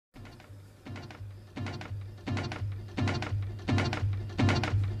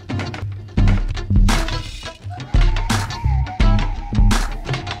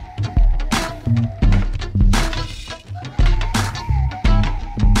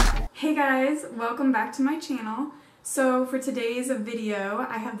Hey guys, welcome back to my channel. So for today's video,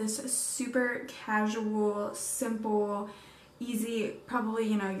 I have this super casual, simple, easy, probably,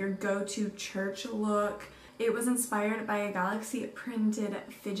 your go-to church look. It was inspired by a galaxy printed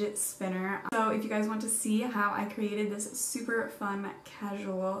fidget spinner. So if you guys want to see how I created this super fun,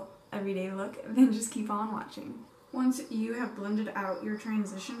 casual, everyday look, then just keep on watching. Once you have blended out your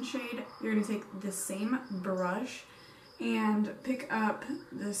transition shade, you're going to take the same brush and pick up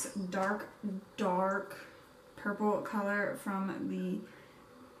this dark purple color from the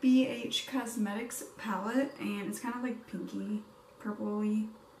BH Cosmetics palette, and it's kind of like pinky purpley.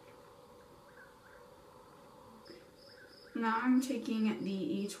 Now I'm taking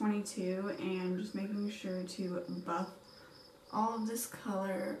the E22 and just making sure to buff all of this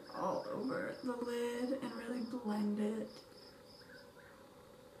color all over the lid and really blend it.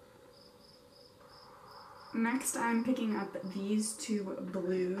 Next, I'm picking up these two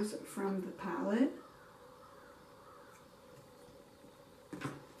blues from the palette.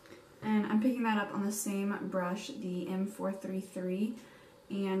 And I'm picking that up on the same brush, the M433.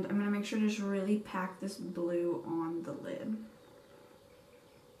 And I'm going to make sure to just really pack this blue on the lid.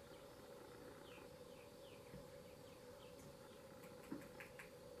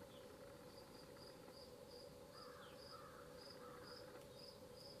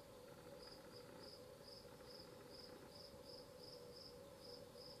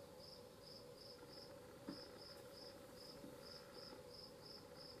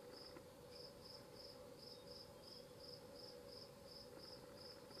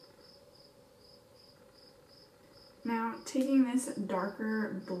 Now, taking this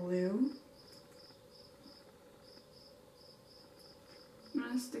darker blue, I'm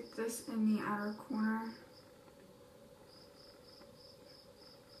going to stick this in the outer corner.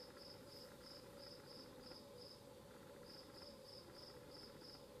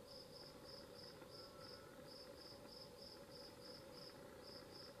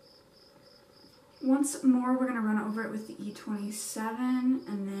 Once more, we're going to run over it with the E27,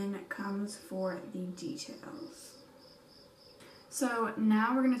 and then it comes for the details. So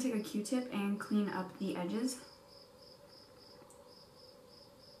now we're going to take a Q-tip and clean up the edges.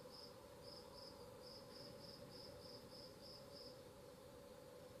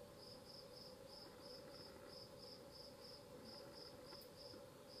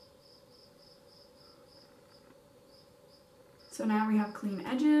 So now we have clean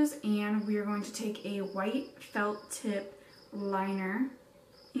edges, and we are going to take a white felt tip liner,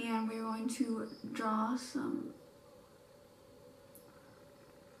 and we're going to draw some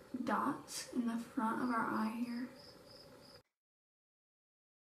dots in the front of our eye here.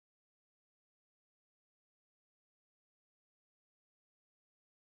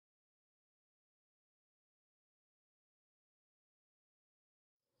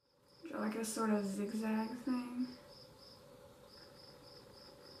 Draw like a sort of zigzag thing.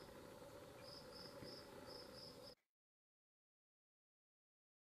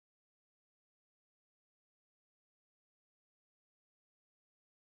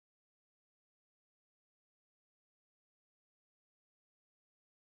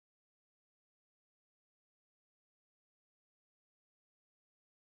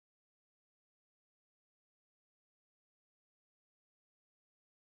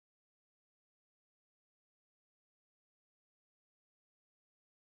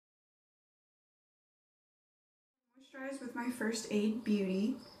 Moisturize with my First Aid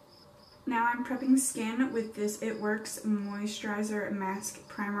Beauty. Now I'm prepping skin with this It Works Moisturizer Mask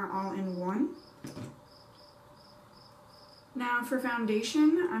Primer All-in-One. Now for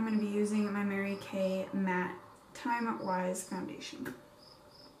foundation, I'm going to be using my Mary Kay Matte Time Wise Foundation.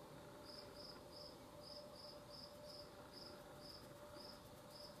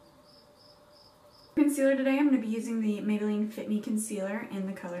 Concealer today, I'm going to be using the Maybelline Fit Me Concealer in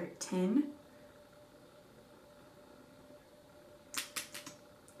the color 10.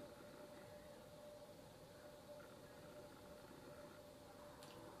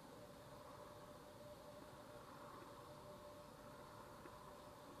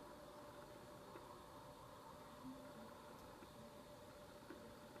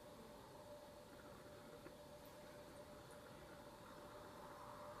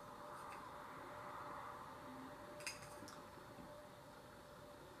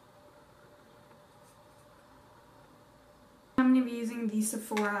 I'm going to be using the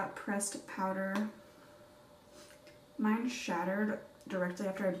Sephora pressed powder. Mine shattered directly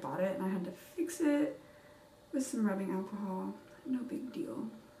after I bought it, and I had to fix it with some rubbing alcohol. No big deal.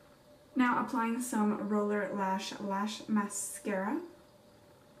 Now applying some Roller Lash Mascara.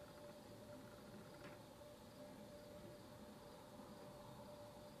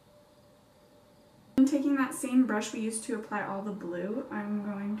 And taking that same brush we used to apply all the blue, I'm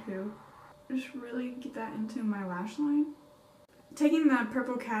going to just really get that into my lash line. Taking the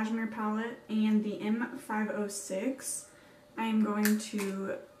purple cashmere palette and the M506, I am going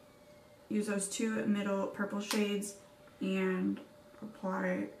to use those two middle purple shades and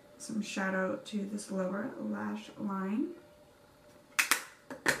apply some shadow to this lower lash line.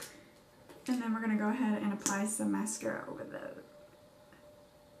 And then we're going to go ahead and apply some mascara over those.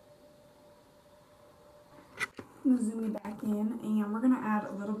 I'm going to zoom it back in, and we're going to add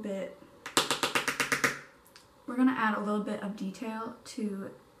a little bit of detail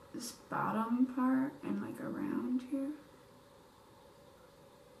to this bottom part and like around here.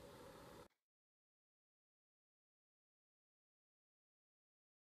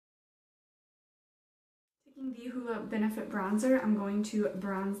 Taking the Hoola Benefit Bronzer, I'm going to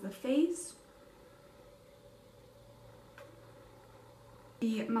bronze the face.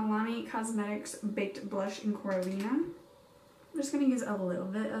 The Milani Cosmetics Baked Blush in Coralina. I'm just going to use a little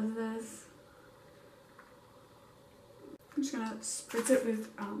bit of this. I'm just going to spritz it with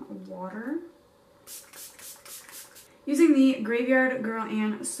water. Using the Graveyard Girl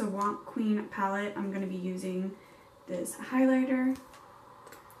and Swamp Queen palette, I'm going to be using this highlighter.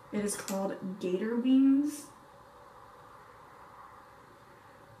 It is called Gator Wings.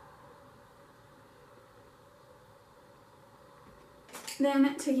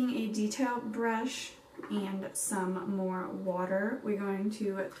 Then taking a detail brush and some more water, we're going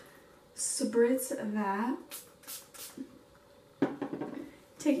to spritz that.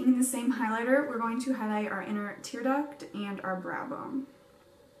 Taking the same highlighter, we're going to highlight our inner tear duct and our brow bone.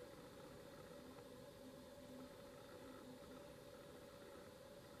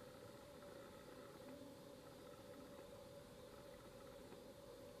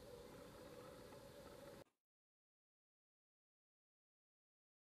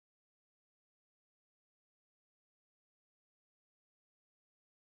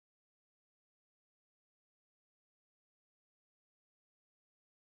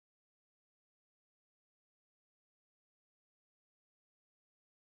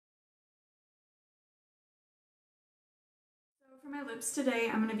 For my lips today,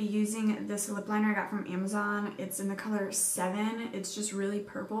 I'm going to be using this lip liner I got from Amazon. It's in the color 7. It's just really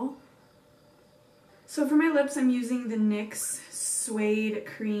purple. So for my lips, I'm using the NYX Suede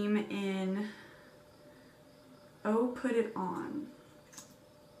Cream in Oh Put It On.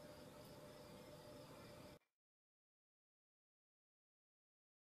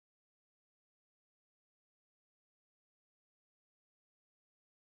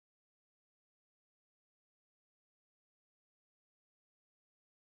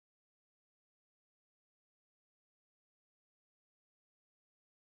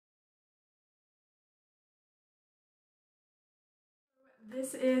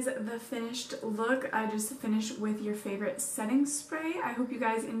 This is the finished look. I just finished with your favorite setting spray. I hope you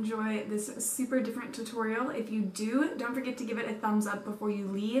guys enjoy this super different tutorial. If you do, don't forget to give it a thumbs up before you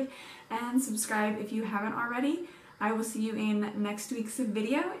leave and subscribe if you haven't already. I will see you in next week's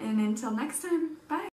video, and until next time, bye!